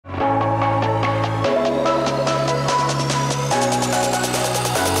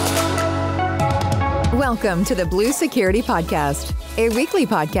Welcome to the Blue Security Podcast, a weekly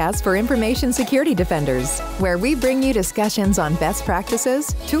podcast for information security defenders, where we bring you discussions on best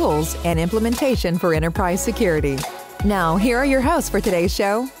practices, tools, and implementation for enterprise security. Now, here are your hosts for today's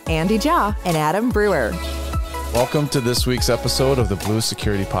show, Andy Jha and Adam Brewer. Welcome to this week's episode of the Blue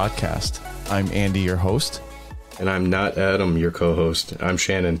Security Podcast. I'm Andy, your host. And I'm not Adam, your co-host. I'm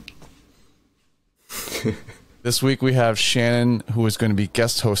Shannon. This week we have Shannon, who is going to be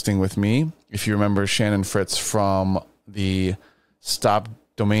guest hosting with me. If you remember Shannon Fritz from the Stop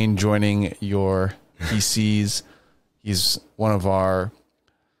Domain Joining Your PCs, he's one of our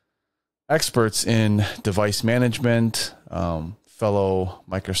experts in device management, fellow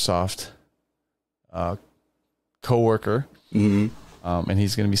Microsoft co-worker. Mm-hmm. And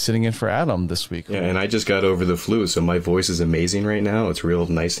he's going to be sitting in for Adam this week. Yeah, and I just got over the flu, so my voice is amazing right now. It's real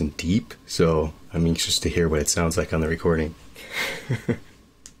nice and deep, so I'm anxious to hear what it sounds like on the recording.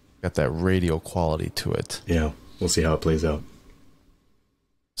 Got that radio quality to it. Yeah, we'll see how it plays out.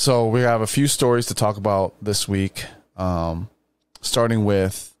 So we have a few stories to talk about this week, starting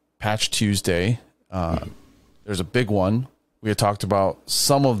with Patch Tuesday. There's a big one. We had talked about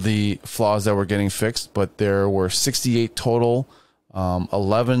some of the flaws that were getting fixed, but there were 68 total.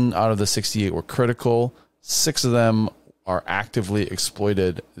 11 out of the 68 were critical. 6 of them are actively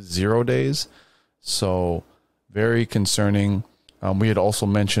exploited 0 days. So very concerning. We had also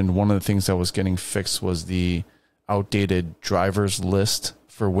mentioned one of the things that was getting fixed was the outdated drivers list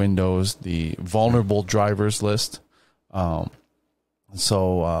for Windows, the vulnerable drivers list. Just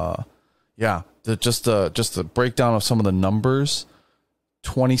a breakdown of some of the numbers.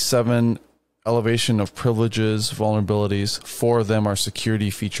 27 elevation of privileges, vulnerabilities. 4 of them are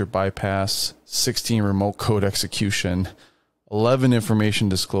security feature bypass, 16 remote code execution, 11 information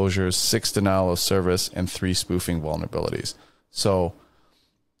disclosures, 6 denial of service, and 3 spoofing vulnerabilities. So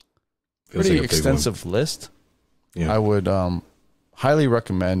pretty like extensive list. Yeah. I would highly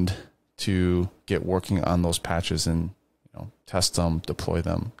recommend to get working on those patches and test them, deploy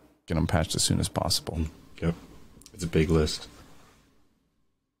them, get them patched as soon as possible. Yep. It's a big list.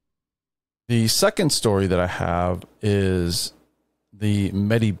 The second story that I have is the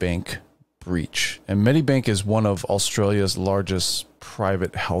Medibank breach. And Medibank is one of Australia's largest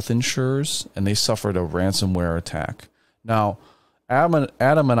private health insurers, and they suffered a ransomware attack. Now,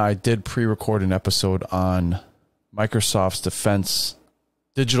 Adam and I did pre-record an episode on Microsoft's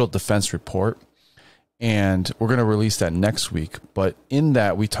digital defense report, and we're going to release that next week. But in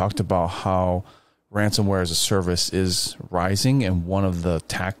that, we talked about how ransomware as a service is rising, and one of the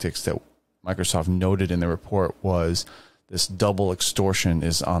tactics that Microsoft noted in the report was this double extortion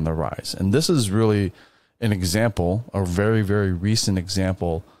is on the rise. And this is really an example, a very, very recent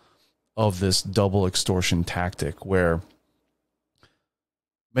example of this double extortion tactic, where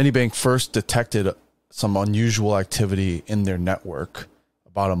Medibank first detected some unusual activity in their network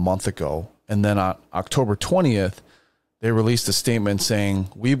about a month ago. And then on October 20th, they released a statement saying,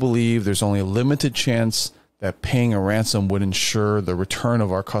 "We believe there's only a limited chance that paying a ransom would ensure the return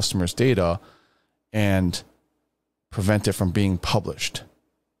of our customers' data and prevent it from being published."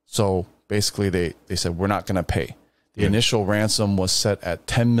 So basically they said, we're not going to pay. The initial ransom was set at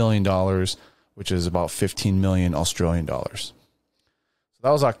 $10 million, which is about 15 million Australian dollars. So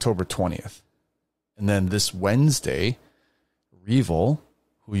that was October 20th. And then this Wednesday, Revil,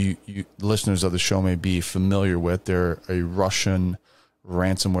 who you listeners of the show may be familiar with, they're a Russian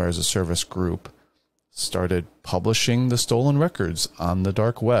ransomware as a service group, started publishing the stolen records on the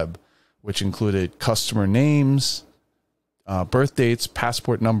dark web, which included customer names, birth dates,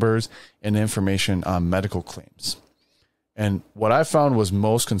 passport numbers, and information on medical claims. And what I found was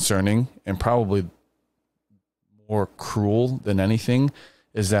most concerning and probably more cruel than anything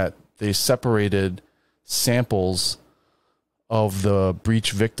is that they separated samples of the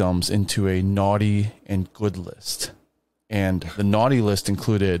breach victims into a naughty and good list. And the naughty list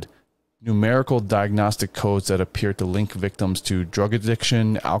included numerical diagnostic codes that appear to link victims to drug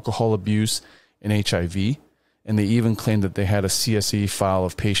addiction, alcohol abuse, and HIV. And they even claimed that they had a CSE file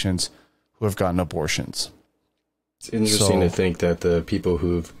of patients who have gotten abortions. It's interesting to think that the people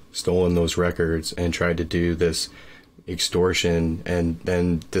who've stolen those records and tried to do this extortion and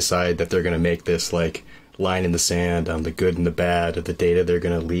then decide that they're going to make this like line in the sand on the good and the bad of the data they're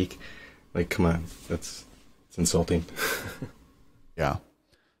going to leak. Like, come on, it's insulting. Yeah.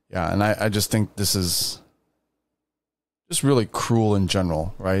 Yeah, and I just think this is just really cruel in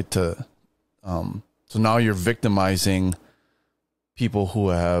general, right? So now you're victimizing people who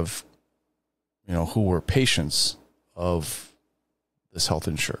have, who were patients of this health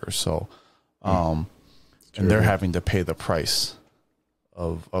insurer. So, and they're having to pay the price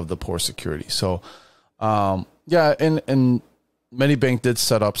of the poor security. So, Yeah, and Medibank did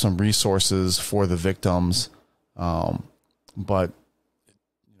set up some resources for the victims, but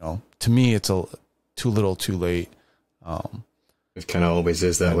to me, it's too little, too late. It kind of always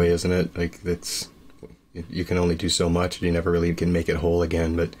is that way, isn't it? Like you can only do so much, and you never really can make it whole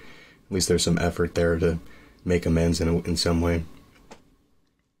again. But at least there's some effort there to make amends in some way.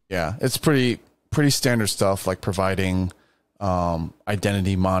 Yeah, it's pretty standard stuff, like providing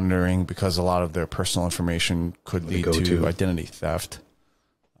identity monitoring, because a lot of their personal information could lead to identity theft.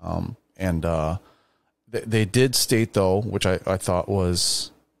 And they did state, though, which I thought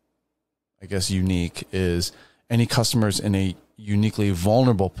was, I guess, unique, is any customers in a uniquely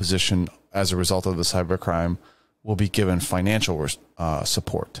vulnerable position as a result of the cybercrime will be given financial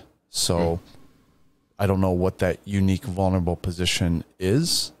support. So I don't know what that unique vulnerable position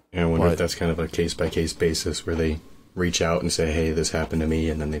is. Yeah, I wonder if that's kind of a case-by-case basis where they reach out and say, hey, this happened to me,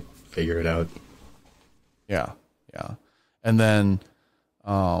 and then they figure it out. Yeah. And then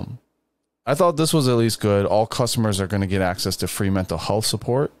I thought this was at least good. All customers are going to get access to free mental health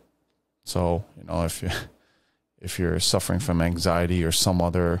support. So, if you're suffering from anxiety or some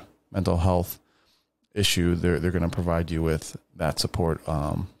other mental health issue, they're going to provide you with that support.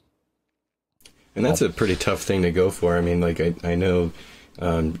 And that's a pretty tough thing to go for. I mean, like I know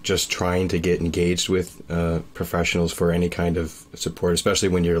just trying to get engaged with professionals for any kind of support, especially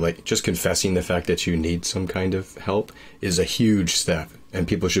when you're like just confessing the fact that you need some kind of help, is a huge step. And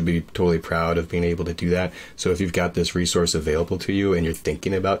people should be totally proud of being able to do that. So if you've got this resource available to you and you're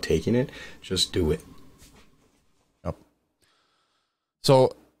thinking about taking it, just do it. Yep.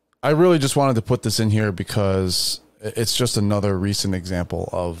 So I really just wanted to put this in here because it's just another recent example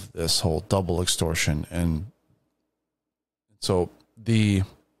of this whole double extortion. And so the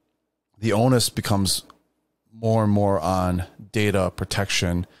onus becomes more and more on data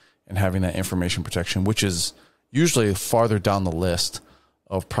protection and having that information protection, which is usually farther down the list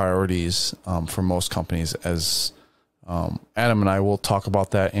of priorities for most companies. As Adam and I will talk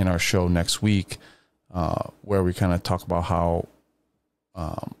about that in our show next week, where we kind of talk about how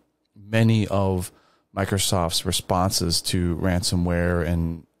many of Microsoft's responses to ransomware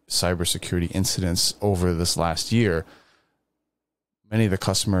and cybersecurity incidents over this last year, many of the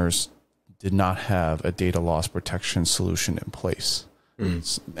customers did not have a data loss protection solution in place.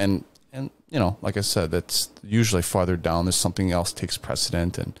 And like I said, that's usually farther down. There's something else takes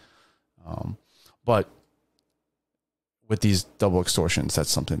precedent. And but with these double extortions, that's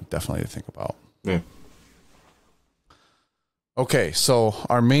something definitely to think about. Yeah. Okay, so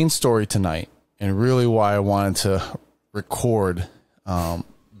our main story tonight, and really why I wanted to record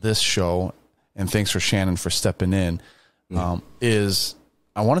this show, and thanks for Shannon for stepping in, is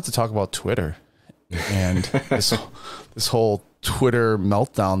I wanted to talk about Twitter and this whole Twitter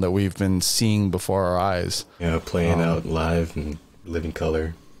meltdown that we've been seeing before our eyes. Yeah, playing out live and living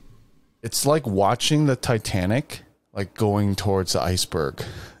color. It's like watching the Titanic, like going towards the iceberg,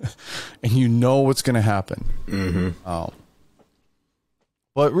 and you know what's going to happen.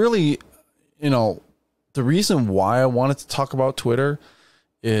 But really, the reason why I wanted to talk about Twitter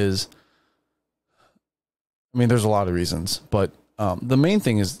is, there's a lot of reasons, but the main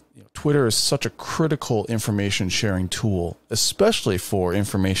thing is Twitter is such a critical information sharing tool, especially for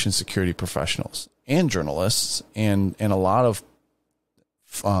information security professionals and journalists and a lot of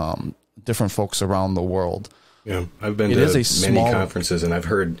different folks around the world. Yeah, I've been to many conferences, and I've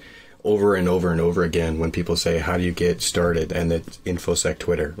heard over and over and over again when people say, how do you get started? And it's InfoSec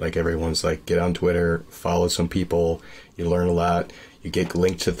Twitter. Like, everyone's like, get on Twitter, follow some people, you learn a lot, you get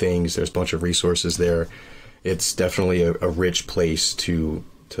linked to things, there's a bunch of resources there. It's definitely a rich place to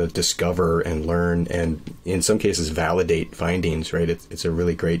discover and learn, and in some cases validate findings, right? It's a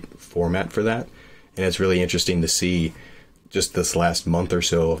really great format for that. And it's really interesting to see just this last month or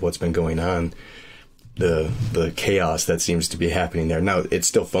so of what's been going on, the chaos that seems to be happening there. Now, it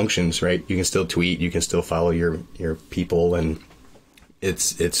still functions, right? You can still tweet, you can still follow your people, and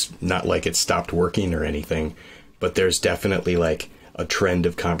it's not like it stopped working or anything, but there's definitely like a trend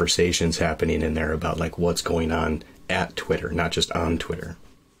of conversations happening in there about like what's going on at Twitter, not just on Twitter.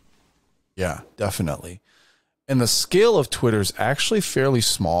 Yeah, definitely. And the scale of Twitter is actually fairly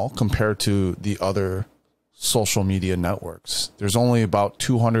small compared to the other social media networks. There's only about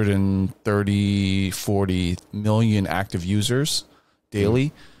 40 million active users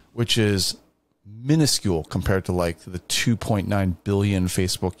daily, which is minuscule compared to like the 2.9 billion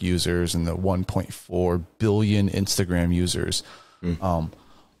Facebook users and the 1.4 billion Instagram users.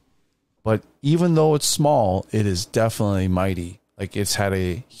 But even though it's small, it is definitely mighty. Like, it's had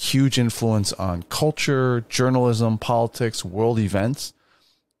a huge influence on culture, journalism, politics, world events.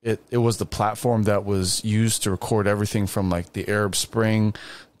 it was the platform that was used to record everything from like the Arab Spring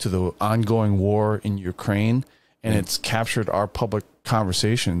to the ongoing war in Ukraine, and it's captured our public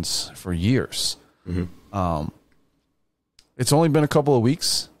conversations for years. It's only been a couple of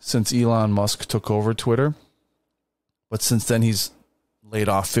weeks since Elon Musk took over Twitter, but since then he's laid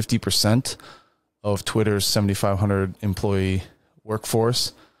off 50% of Twitter's 7,500 employee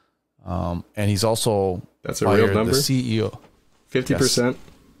workforce, and he's also that's a real number. The CEO, 50%. 50%.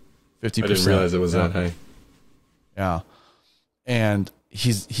 I didn't realize it was that high. Yeah, and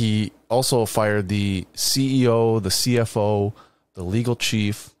he also fired the CEO, the CFO, the legal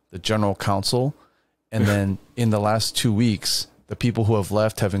chief, the general counsel, and then in the last 2 weeks, the people who have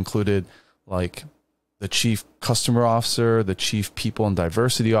left have included like the chief customer officer, the chief people and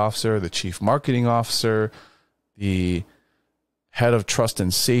diversity officer, the chief marketing officer, the head of trust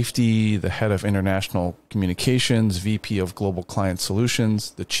and safety, the head of international communications, VP of global client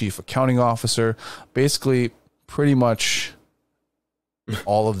solutions, the chief accounting officer, basically pretty much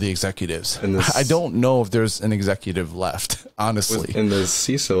all of the executives. I don't know if there's an executive left, honestly. And the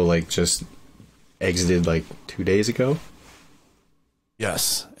CISO like just exited like 2 days ago.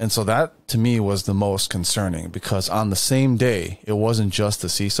 Yes. And so that to me was the most concerning, because on the same day, it wasn't just the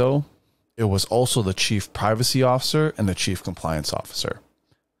CISO. It was also the chief privacy officer and the chief compliance officer.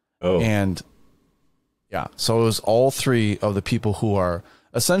 Oh. And yeah, so it was all three of the people who are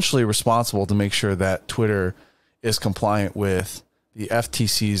essentially responsible to make sure that Twitter is compliant with the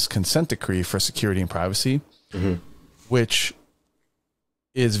FTC's consent decree for security and privacy, which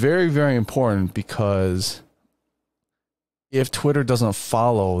is very, very important, because if Twitter doesn't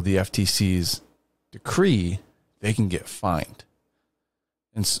follow the FTC's decree, they can get fined.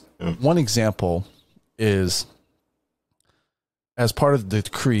 And one example is, as part of the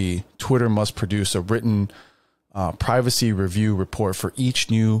decree, Twitter must produce a written privacy review report for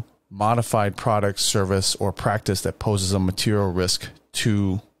each new modified product, service, or practice that poses a material risk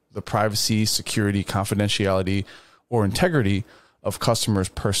to the privacy, security, confidentiality, or integrity of customers'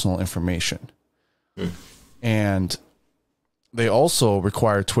 personal information. And they also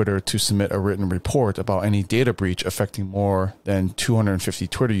require Twitter to submit a written report about any data breach affecting more than 250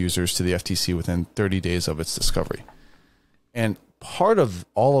 Twitter users to the FTC within 30 days of its discovery. And part of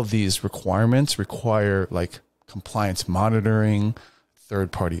all of these requirements require like compliance monitoring,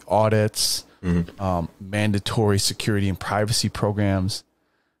 third-party audits, mandatory security and privacy programs,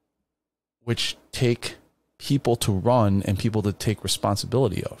 which take people to run and people to take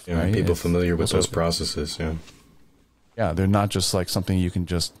responsibility of. Yeah, right? People familiar with those processes. Yeah. Yeah, they're not just like something you can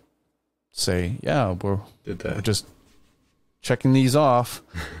just say, yeah, we're just checking these off.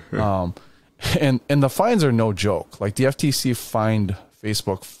 And the fines are no joke. Like the FTC fined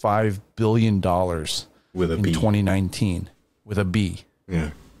Facebook $5 billion with a in B. 2019 with a B.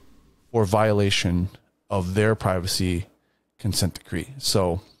 Yeah. For violation of their privacy consent decree.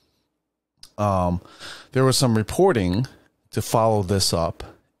 So there was some reporting to follow this up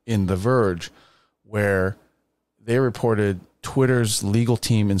in The Verge, where they reported Twitter's legal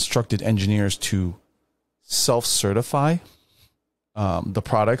team instructed engineers to self-certify the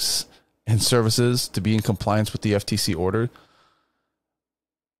products and services to be in compliance with the FTC order.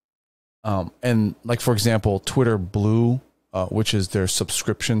 And like, for example, Twitter Blue, which is their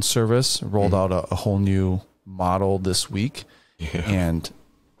subscription service, rolled out a whole new model this week. Yeah. And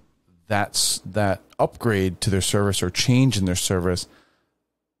that upgrade to their service or change in their service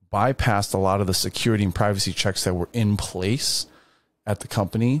bypassed a lot of the security and privacy checks that were in place at the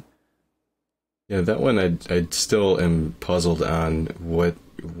company. Yeah, that one I still am puzzled on what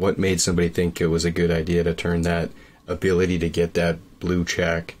made somebody think it was a good idea to turn that ability to get that blue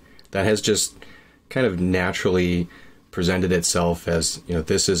check that has just kind of naturally presented itself as, you know,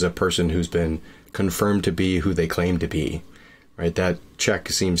 this is a person who's been confirmed to be who they claim to be, right? That check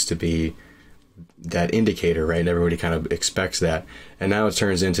seems to be that indicator, right? Everybody kind of expects that. And now it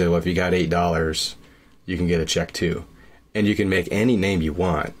turns into, well, if you got $8, you can get a check too. And you can make any name you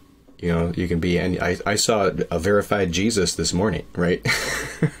want. You know, you can be, and I saw a verified Jesus this morning, right?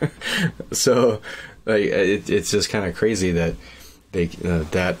 So like, it's just kind of crazy that they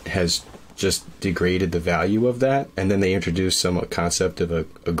that has just degraded the value of that. And then they introduced some concept of a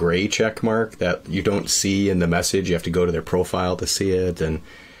gray check mark that you don't see in the message. You have to go to their profile to see it. And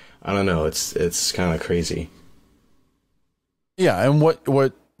I don't know, it's kind of crazy. Yeah, and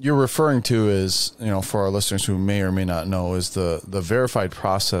what you're referring to is, you know, for our listeners who may or may not know, is the verified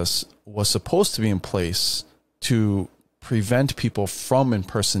process was supposed to be in place to prevent people from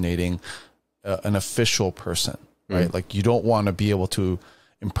impersonating an official person, right? Mm-hmm. Like, you don't want to be able to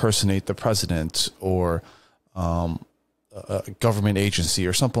impersonate the president or a government agency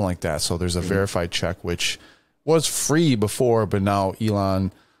or something like that. So there's a verified check, which was free before, but now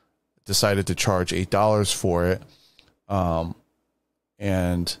Elon decided to charge $8 for it.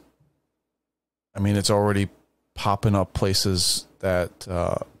 And I mean, it's already popping up places that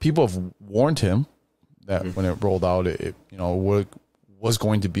people have warned him that when it rolled out, it was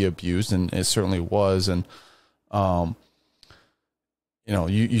going to be abused, and it certainly was. And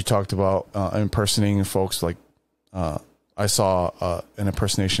you talked about impersonating folks. Like I saw an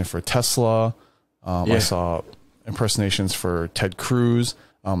impersonation for Tesla. I saw impersonations for Ted Cruz.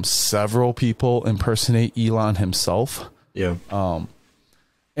 Several people impersonate Elon himself. Yeah.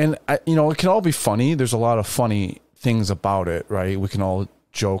 And it can all be funny. There's a lot of funny things about it, right? We can all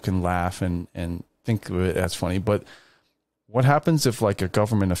joke and laugh and think of it as funny. But what happens if like a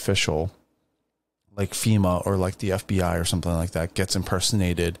government official, like FEMA or like the FBI or something like that, gets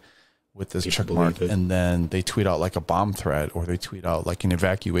impersonated with this check mark, and then they tweet out like a bomb threat, or they tweet out like an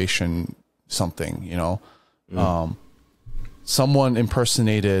evacuation something, someone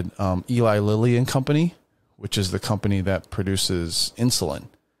impersonated Eli Lilly and Company, which is the company that produces insulin.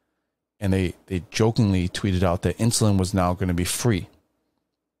 And they jokingly tweeted out that insulin was now going to be free.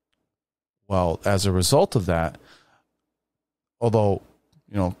 Well, as a result of that, although,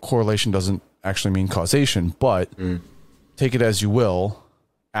 correlation doesn't actually mean causation, but take it as you will,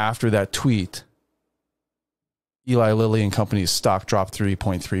 after that tweet, Eli Lilly and Company's stock dropped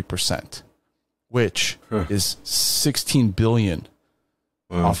 3.3%, which is $16 billion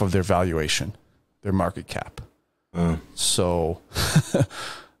off of their valuation, their market cap. So,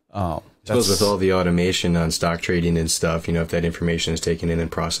 I suppose with all the automation on stock trading and stuff, if that information is taken in and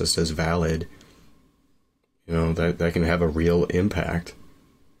processed as valid, that can have a real impact.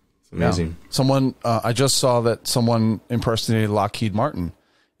 It's amazing. Yeah. Someone, I just saw that someone impersonated Lockheed Martin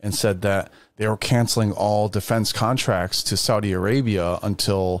and said that they were canceling all defense contracts to Saudi Arabia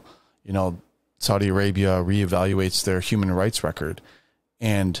until, Saudi Arabia reevaluates their human rights record.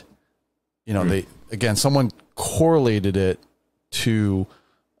 And, someone correlated it to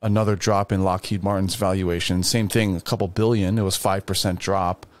another drop in Lockheed Martin's valuation. Same thing, a couple billion. It was 5%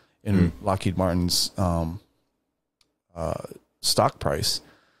 drop in Lockheed Martin's stock price.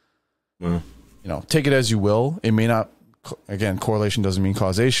 Take it as you will. It may not. Again, correlation doesn't mean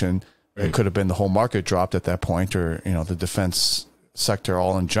causation. Right. It could have been the whole market dropped at that point, or the defense sector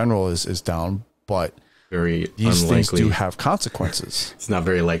all in general is down. But these unlikely. Things do have consequences. It's not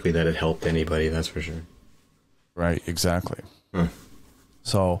very likely that it helped anybody. That's for sure. Right. Exactly.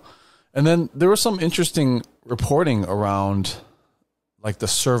 So, and then there was some interesting reporting around like the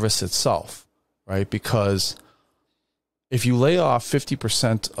service itself, right? Because if you lay off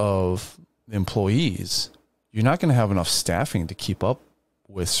 50% of the employees, you're not going to have enough staffing to keep up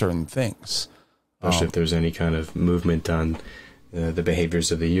with certain things. Especially if there's any kind of movement on the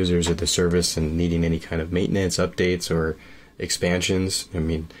behaviors of the users of the service and needing any kind of maintenance updates or expansions. I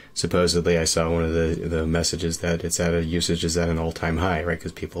mean, supposedly I saw one of the messages that its usage is at an all-time high, right?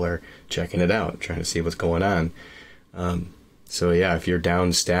 Because people are checking it out, trying to see what's going on. So yeah, if you're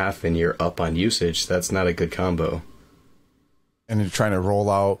down staff and you're up on usage, that's not a good combo. And you're trying to roll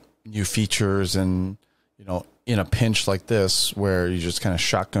out new features and, in a pinch like this where you're just kind of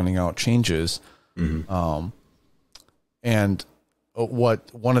shotgunning out changes. And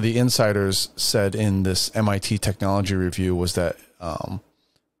what one of the insiders said in this MIT technology review was that,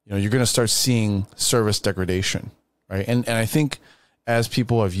 you're going to start seeing service degradation, right? And I think as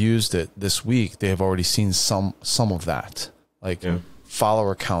people have used it this week, they have already seen some of that. Like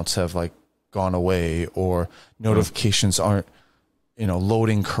follower counts have like gone away, or notifications aren't,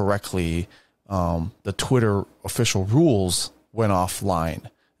 loading correctly. The Twitter official rules went offline.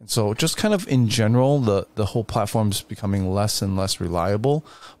 And so just kind of in general, the whole platform is becoming less and less reliable,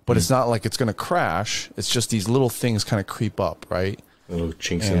 but it's not like it's going to crash. It's just these little things kind of creep up, right? Little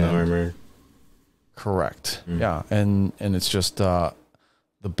chinks in the armor. Correct. Yeah. And it's just, the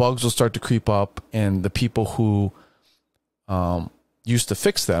bugs will start to creep up, and the people who, used to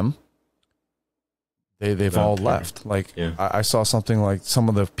fix them, they've all left. Like I saw something like some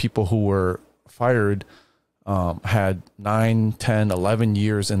of the people who were fired, had 9, 10, 11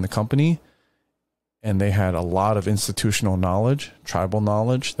 years in the company, and they had a lot of institutional knowledge, tribal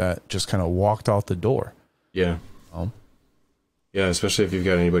knowledge that just kind of walked out the door. Yeah. Yeah, especially if you've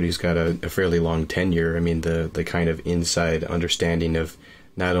got anybody who's got a fairly long tenure. I mean, the kind of inside understanding of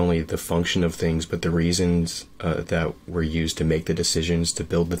not only the function of things, but the reasons that were used to make the decisions to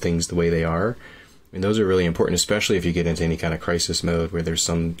build the things the way they are. I mean, those are really important, especially if you get into any kind of crisis mode where there's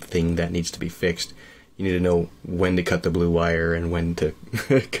something that needs to be fixed. You need to know when to cut the blue wire and when to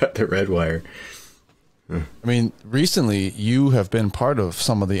cut the red wire. I mean, recently you have been part of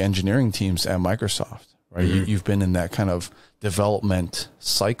some of the engineering teams at Microsoft, right? You've been in that kind of development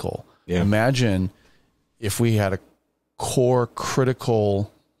cycle. Yeah. Imagine if we had a core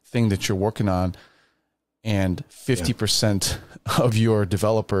critical thing that you're working on and 50% of your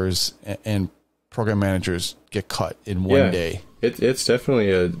developers and program managers get cut in one day. It's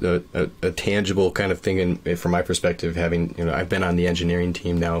definitely a tangible kind of thing. And from my perspective, having, I've been on the engineering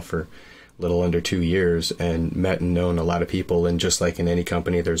team now for a little under 2 years and met and known a lot of people. And just like in any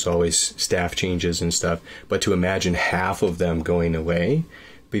company, there's always staff changes and stuff. But to imagine half of them going away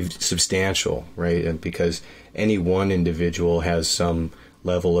be substantial, right? And because any one individual has some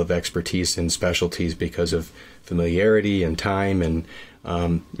level of expertise and specialties because of familiarity and time and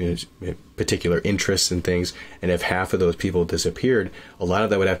particular interests and things. And if half of those people disappeared, a lot of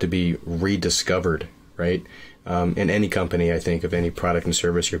that would have to be rediscovered, right? In any company, I think, of any product and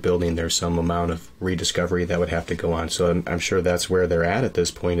service you're building, there's some amount of rediscovery that would have to go on. So I'm sure that's where they're at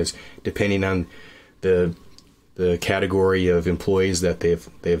this point, is depending on the category of employees that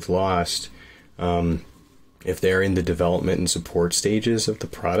they've lost. If they're in the development and support stages of the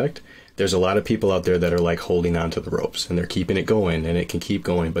product, there's a lot of people out there that are like holding on to the ropes and they're keeping it going, and it can keep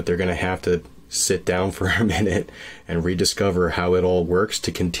going, but they're going to have to sit down for a minute and rediscover how it all works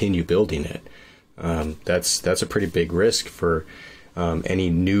to continue building it. That's a pretty big risk for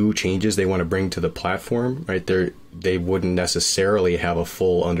any new changes they want to bring to the platform, right? They wouldn't necessarily have a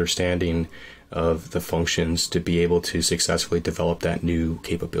full understanding of the functions to be able to successfully develop that new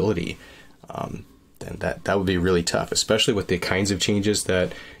capability. Then that would be really tough, especially with the kinds of changes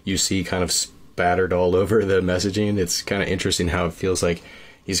that you see kind of spattered all over the messaging. It's kind of interesting how it feels like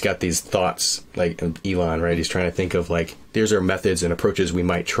he's got these thoughts, like Elon, right? He's trying to think of like, these are methods and approaches we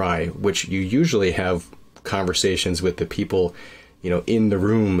might try, which you usually have conversations with the people, in the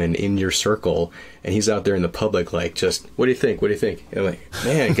room and in your circle. And he's out there in the public, like, just, what do you think? What do you think? And I'm like,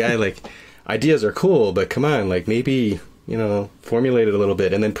 man, guy, like, ideas are cool, but come on, like, maybe, formulate it a little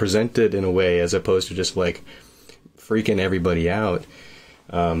bit and then present it in a way, as opposed to just like freaking everybody out.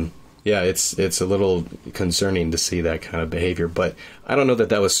 It's a little concerning to see that kind of behavior, but I don't know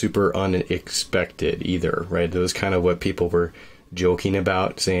that was super unexpected either, right? It was kind of what people were joking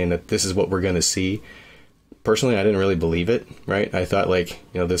about, saying that this is what we're going to see. Personally, I didn't really believe it, right? I thought like,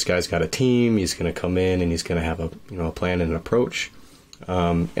 this guy's got a team, he's going to come in and he's going to have a plan and an approach.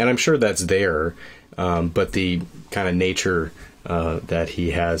 And I'm sure that's there. But the kind of nature that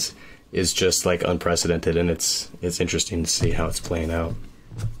he has is just like unprecedented, and it's interesting to see how it's playing out.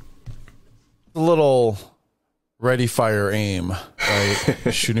 A little ready, fire, aim, right?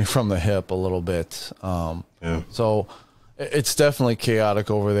 Shooting from the hip a little bit. So it's definitely chaotic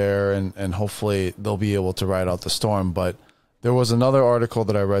over there, and hopefully they'll be able to ride out the storm. But there was another article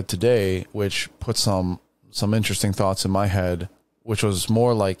that I read today which put some interesting thoughts in my head, which was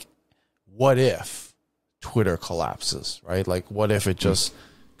more like, what if Twitter collapses, right? Like, what if it just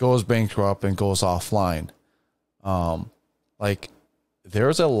goes bankrupt and goes offline? Like,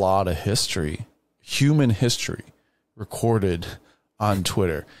 there's a lot of history, human history, recorded on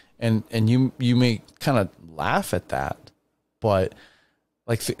Twitter. And you may kind of laugh at that, but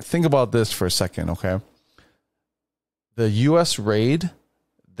like, think about this for a second, okay? The U.S. raid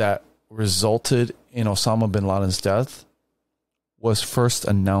that resulted in Osama bin Laden's death was first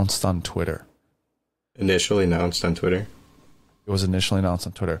announced on Twitter. Initially announced on Twitter? It was initially announced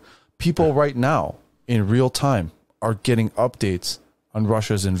on Twitter. People right now, in real time, are getting updates on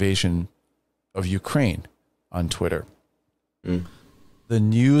Russia's invasion of Ukraine on Twitter. The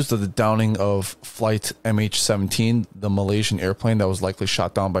news of the downing of flight MH17, the Malaysian airplane that was likely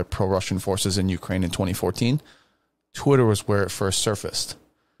shot down by pro-Russian forces in Ukraine in 2014, Twitter was where it first surfaced.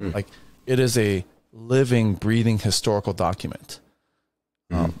 Like, it is a living, breathing historical document.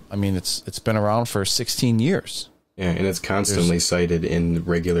 I mean, it's been around for 16 years. Yeah, and it's constantly cited in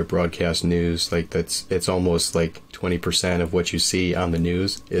regular broadcast news. Like, it's almost like 20% of what you see on the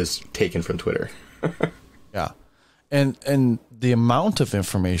news is taken from Twitter. Yeah. And the amount of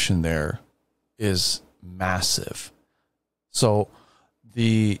information there is massive. So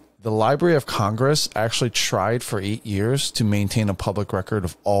the Library of Congress actually tried for 8 years to maintain a public record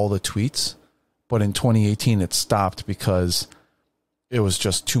of all the tweets, but in 2018 it stopped because it was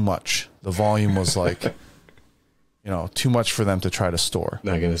just too much. The volume was like, too much for them to try to store.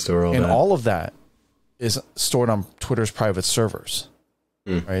 Not going to store all that. And all of that is stored on Twitter's private servers.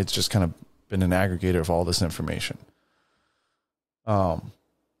 Right? It's just kind of been an aggregator of all this information. I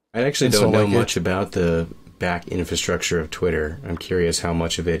actually don't know much about the back infrastructure of Twitter. I'm curious how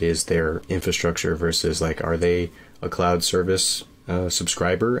much of it is their infrastructure versus, like, are they a cloud service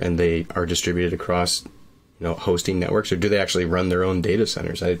subscriber and they are distributed across hosting networks, or do they actually run their own data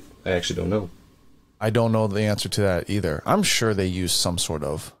centers? I actually don't know. I don't know the answer to that either. I'm sure they use some sort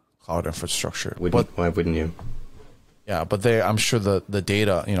of cloud infrastructure. Why wouldn't you? Yeah, but I'm sure the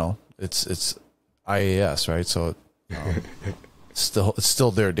data, it's IaaS, right? So it's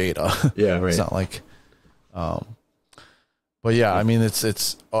still their data. Yeah, right. It's not like, but yeah, I mean, it's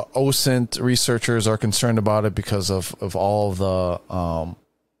OSINT researchers are concerned about it because of all the,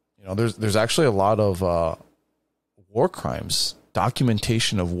 there's actually a lot of war crimes,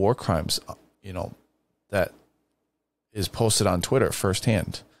 documentation of war crimes, that is posted on Twitter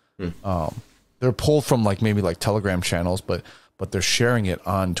firsthand. They're pulled from maybe Telegram channels, but they're sharing it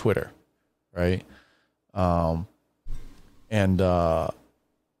on Twitter, right? And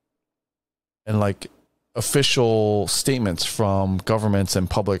official statements from governments and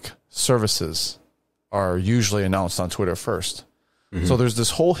public services are usually announced on Twitter first. So there's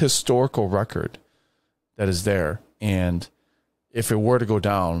this whole historical record that is there, and if it were to go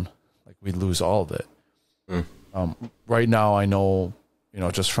down, we'd lose all of it. Right now, I know,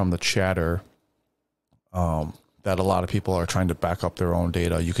 just from the chatter, that a lot of people are trying to back up their own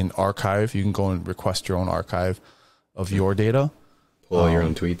data. You can go and request your own archive of your data. Pull all your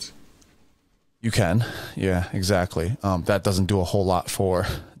own tweets. You can. Yeah, exactly. That doesn't do a whole lot for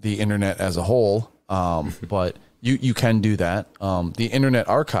the internet as a whole. But you can do that. The Internet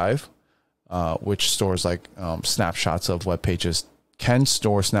Archive, which stores snapshots of web pages, can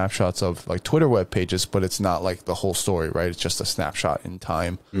store snapshots of Twitter web pages, but it's not the whole story, right? It's just a snapshot in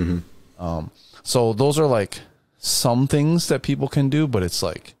time. So those are some things that people can do, but it's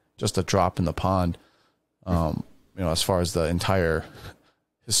just a drop in the pond, as far as the entire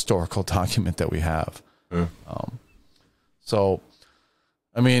historical document that we have. So,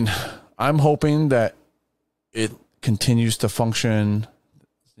 I mean, I'm hoping that it continues to function,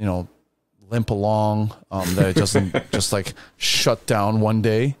 limp along, that it doesn't just shut down one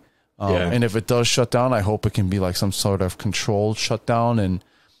day. And if it does shut down, I hope it can be some sort of controlled shutdown, and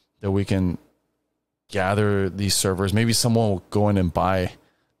that we can gather these servers. Maybe someone will go in and buy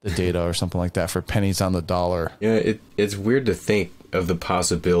the data or something like that for pennies on the dollar. Yeah, it's weird to think of the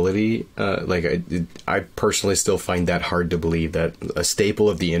possibility. I personally still find that hard to believe that a staple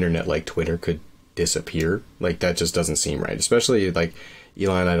of the internet like Twitter could disappear. That just doesn't seem right. Especially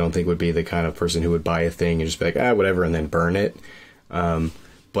Elon, I don't think would be the kind of person who would buy a thing and just be whatever, and then burn it.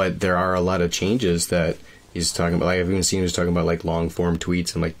 But there are a lot of changes that he's talking about. I've even seen him talking about long form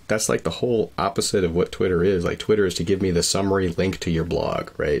tweets, and that's the whole opposite of what Twitter is. Twitter is to give me the summary link to your blog,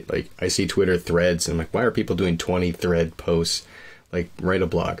 right? I see Twitter threads, and why are people doing 20 thread posts? Write a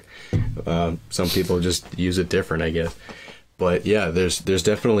blog. Some people just use it different, I guess. But yeah, there's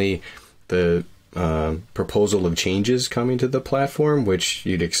definitely the proposal of changes coming to the platform, which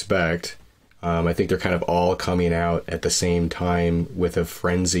you'd expect. I think they're kind of all coming out at the same time with a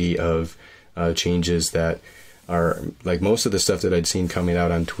frenzy of changes that are most of the stuff that I'd seen coming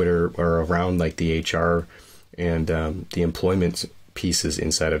out on Twitter are around the HR and the employment pieces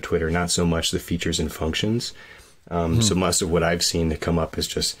inside of Twitter, not so much the features and functions. So most of what I've seen to come up is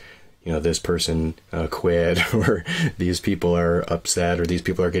just, this person quit, or these people are upset, or these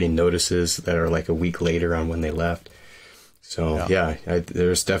people are getting notices that are a week later on when they left. So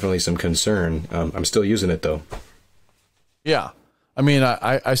there's definitely some concern. I'm still using it though. Yeah. I mean,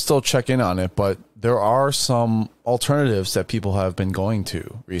 I still check in on it, but there are some alternatives that people have been going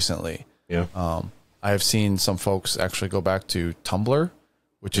to recently. Yeah. I have seen some folks actually go back to Tumblr,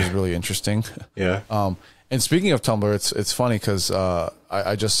 which is really interesting. Yeah. And speaking of Tumblr, it's funny because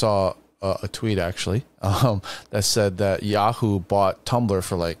I just saw a tweet actually that said that Yahoo bought Tumblr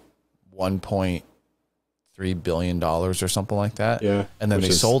for $1.3 billion or something like that. Yeah. And then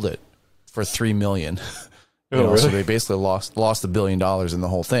they sold it for $3 million. Really? So they basically lost $1 billion in the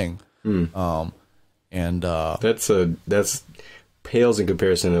whole thing. And that's pales in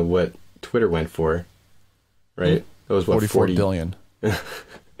comparison to what Twitter went for, right? That was what, 44 billion.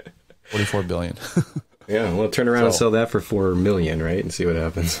 44 billion. Yeah, well, turn around and sell that for 4 million, right? And see what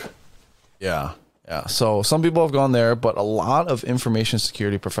happens. Yeah. So some people have gone there, but a lot of information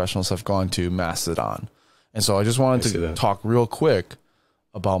security professionals have gone to Mastodon. And so I just wanted to talk real quick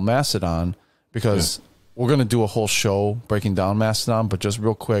about Mastodon, because we're going to do a whole show breaking down Mastodon, but just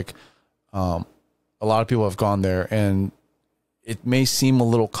real quick, a lot of people have gone there, and it may seem a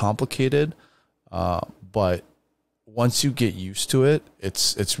little complicated, but once you get used to it,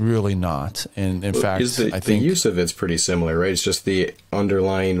 it's really not. And in fact, I think the use of it's pretty similar, right? It's just the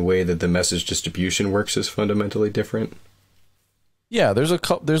underlying way that the message distribution works is fundamentally different. Yeah, there's a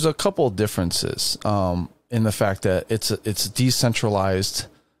couple of differences in the fact that it's decentralized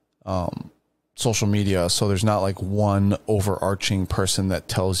social media. So there's not like one overarching person that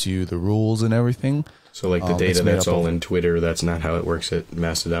tells you the rules and everything. So like the data that's all in Twitter, that's not how it works at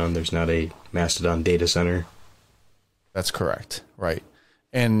Mastodon. There's not a Mastodon data center. That's correct. Right.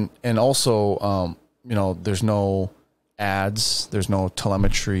 And also, there's no ads, there's no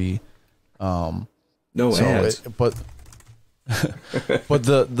telemetry. No ads. But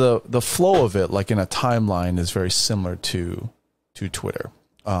the flow of it, like in a timeline, is very similar to Twitter.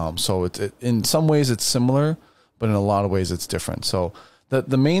 So it in some ways it's similar, but in a lot of ways it's different. So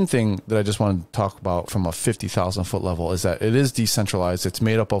the main thing that I just wanted to talk about from a 50,000 foot level is that it is decentralized. It's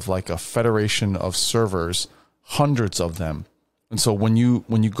made up of like a federation of servers, hundreds of them. And so when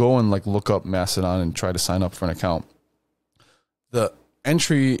you go and like look up Mastodon and try to sign up for an account, the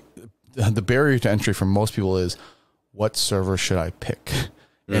barrier to entry for most people is, what server should I pick?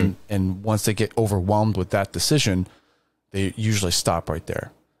 And once they get overwhelmed with that decision, they usually stop right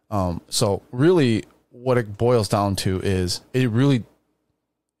there. So really what it boils down to is it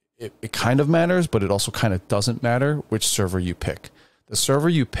kind of matters, but it also kind of doesn't matter which server you pick. The server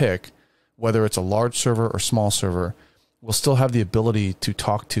you pick, whether it's a large server or small server, will still have the ability to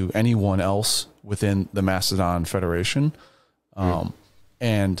talk to anyone else within the Mastodon Federation.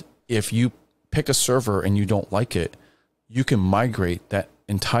 And if you pick a server and you don't like it, you can migrate that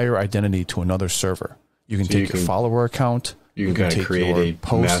entire identity to another server. You can take your follower account. You can kind of create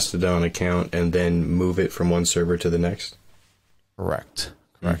a Mastodon account and then move it from one server to the next. Correct.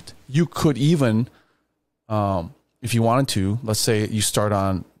 You could even, if you wanted to, let's say you start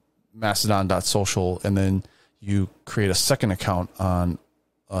on mastodon.social and then you create a second account on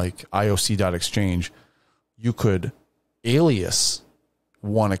like ioc.exchange, you could alias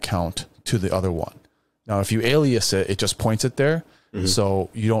one account to the other one. Now, if you alias it, it just points it there. So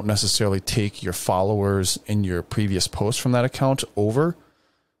you don't necessarily take your followers in your previous post from that account over.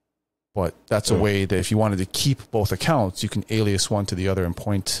 But that's a way that if you wanted to keep both accounts, you can alias one to the other and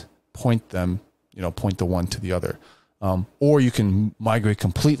point them, point the one to the other. Or you can migrate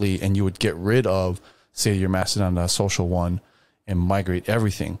completely and you would get rid of, say, your Mastodon social one and migrate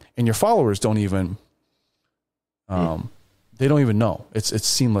everything. And your followers don't even, they don't even know. It's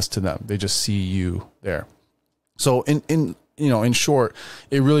seamless to them. They just see you there. So in short,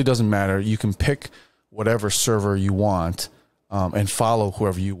 it really doesn't matter. You can pick whatever server you want and follow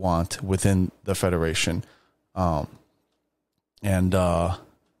whoever you want within the federation. And so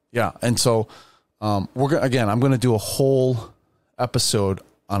I'm going to do a whole episode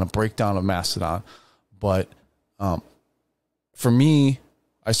on a breakdown of Mastodon. But for me,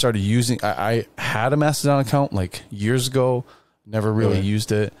 I started using, I had a Mastodon account like years ago, never really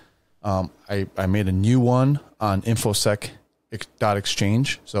used it. I made a new one on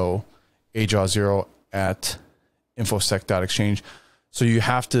infosec.exchange. So ajaw0 at infosec.exchange. So you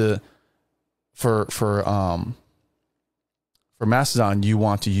have to, for Mastodon, you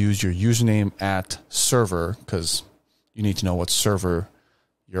want to use your username at server because you need to know what server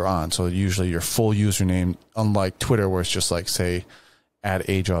you're on. So usually your full username, unlike Twitter where it's just like, say, at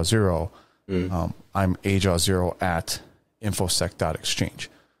ajaw0, I'm ajaw0 at infosec.exchange.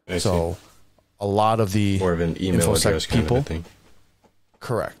 So a lot of the more of an email address kind of a thing.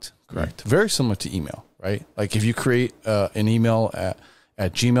 Correct. Very similar to email, right? Like if you create an email at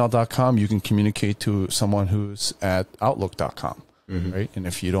gmail.com, you can communicate to someone who's at outlook.com, right? And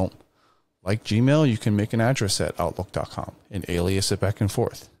if you don't like Gmail, you can make an address at outlook.com and alias it back and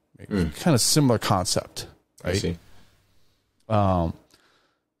forth. Kind of similar concept, right? I see.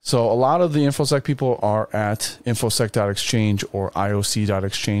 So a lot of the InfoSec people are at infosec.exchange or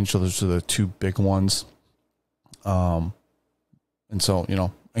ioc.exchange. So those are the two big ones. And so,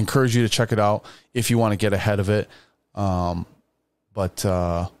 encourage you to check it out if you want to get ahead of it. But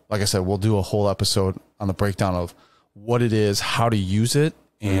like I said, we'll do a whole episode on the breakdown of what it is, how to use it,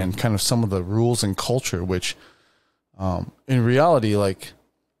 and kind of some of the rules and culture, which in reality, like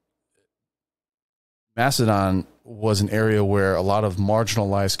Mastodon was an area where a lot of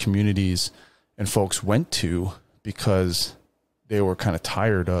marginalized communities and folks went to because they were kind of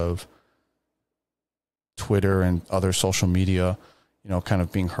tired of Twitter and other social media, kind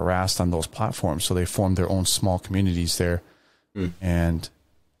of being harassed on those platforms. So they formed their own small communities there. And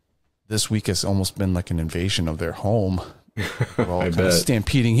this week has almost been like an invasion of their home. We're all kind of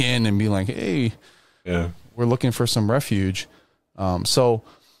stampeding in and being like, hey, we're looking for some refuge. So,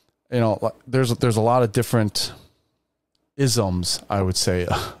 there's a lot of different isms, I would say,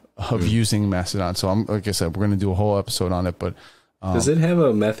 of using Mastodon. So like I said, we're going to do a whole episode on it, but does it have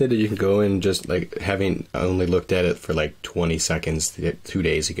a method that you can go in, just like having only looked at it for like 20 seconds 2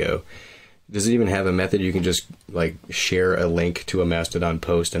 days ago? Does it even have a method you can just like share a link to a Mastodon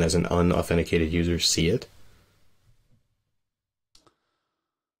post and as an unauthenticated user see it?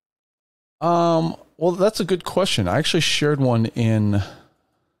 Well, that's a good question. I actually shared one in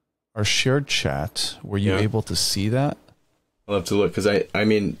our shared chat. Were you able to see that? I'll have to look, because I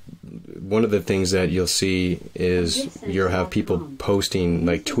mean, one of the things that you'll see is you'll have people posting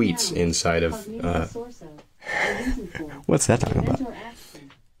like tweets inside of. What's that talking about?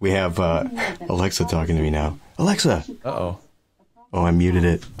 We have Alexa talking to me now. Alexa. Uh-oh. Oh, I muted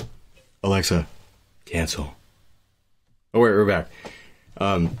it. Alexa, cancel. Oh, wait, we're back.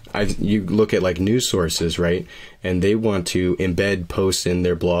 You look at like news sources, right? And they want to embed posts in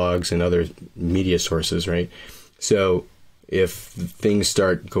their blogs and other media sources, right? So if things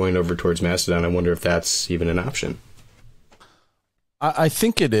start going over towards Mastodon, I wonder if that's even an option. I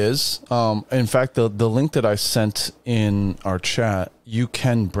think it is. In fact, the link that I sent in our chat, you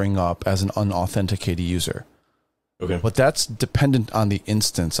can bring up as an unauthenticated user. Okay. But that's dependent on the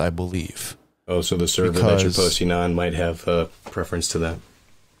instance, I believe. Oh, so the server that you're posting on might have a preference to that.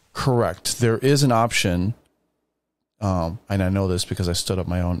 Correct. There is an option, and I know this because I stood up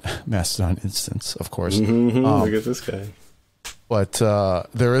my own Mastodon instance, of course. Look at this guy. But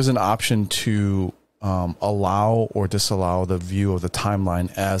there is an option to allow or disallow the view of the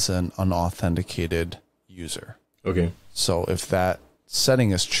timeline as an unauthenticated user. Okay. So if that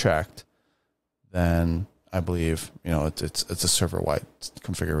setting is checked, then I believe it's a server-wide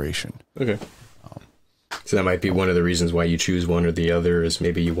configuration. Okay. So that might be one of the reasons why you choose one or the other, is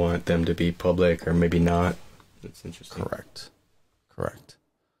maybe you want them to be public or maybe not. That's interesting. Correct.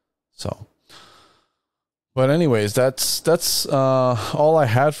 So, but anyways, that's all I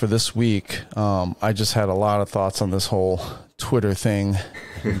had for this week. I just had a lot of thoughts on this whole Twitter thing,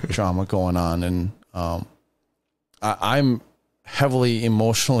 drama going on, and I'm heavily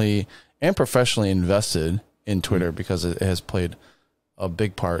emotionally and professionally invested in Twitter because it has played a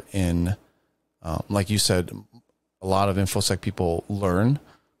big part in, like you said, a lot of InfoSec people learn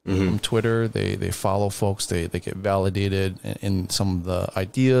from Twitter. They follow folks. They get validated in some of the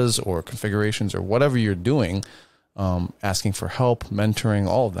ideas or configurations or whatever you're doing, asking for help, mentoring,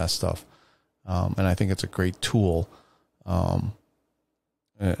 all of that stuff. And I think it's a great tool. I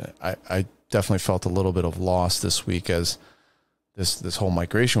definitely felt a little bit of loss this week as this whole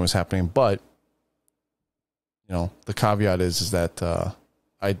migration was happening, but the caveat is that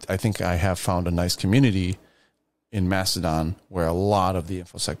I think I have found a nice community in Mastodon where a lot of the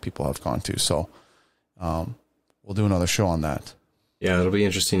InfoSec people have gone to. So we'll do another show on that. Yeah, it'll be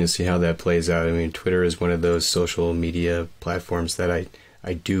interesting to see how that plays out. I mean, Twitter is one of those social media platforms that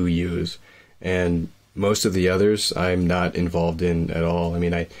I do use, and most of the others I'm not involved in at all. I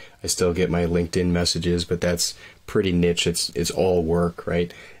mean, I still get my LinkedIn messages, but that's pretty niche. It's all work,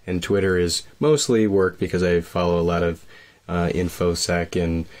 right? And Twitter is mostly work because I follow a lot of InfoSec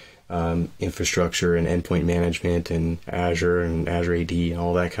and infrastructure and endpoint management and Azure AD and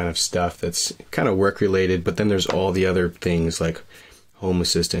all that kind of stuff that's kind of work related. But then there's all the other things like Home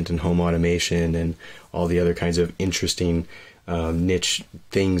Assistant and home automation and all the other kinds of interesting niche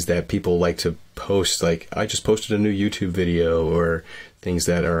things that people like to post. Like, I just posted a new YouTube video, or things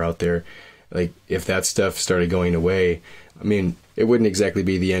that are out there. Like, if that stuff started going away, I mean, it wouldn't exactly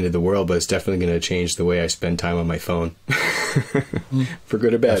be the end of the world, but it's definitely going to change the way I spend time on my phone. For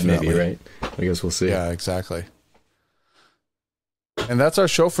good or bad, definitely. Maybe, right? I guess we'll see. Yeah, exactly. And that's our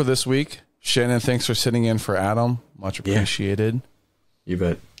show for this week. Shannon, thanks for sitting in for Adam. Much appreciated. Yeah. You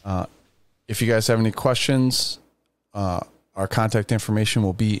bet. If you guys have any questions, our contact information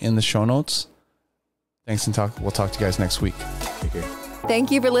will be in the show notes. Thanks, and we'll talk to you guys next week. Take care.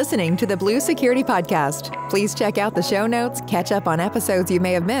 Thank you for listening to the Blue Security Podcast. Please check out the show notes, catch up on episodes you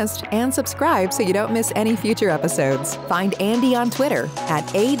may have missed, and subscribe so you don't miss any future episodes. Find Andy on Twitter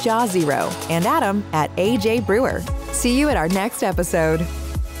 @AJaw0 and Adam @AJ Brewer. See you at our next episode.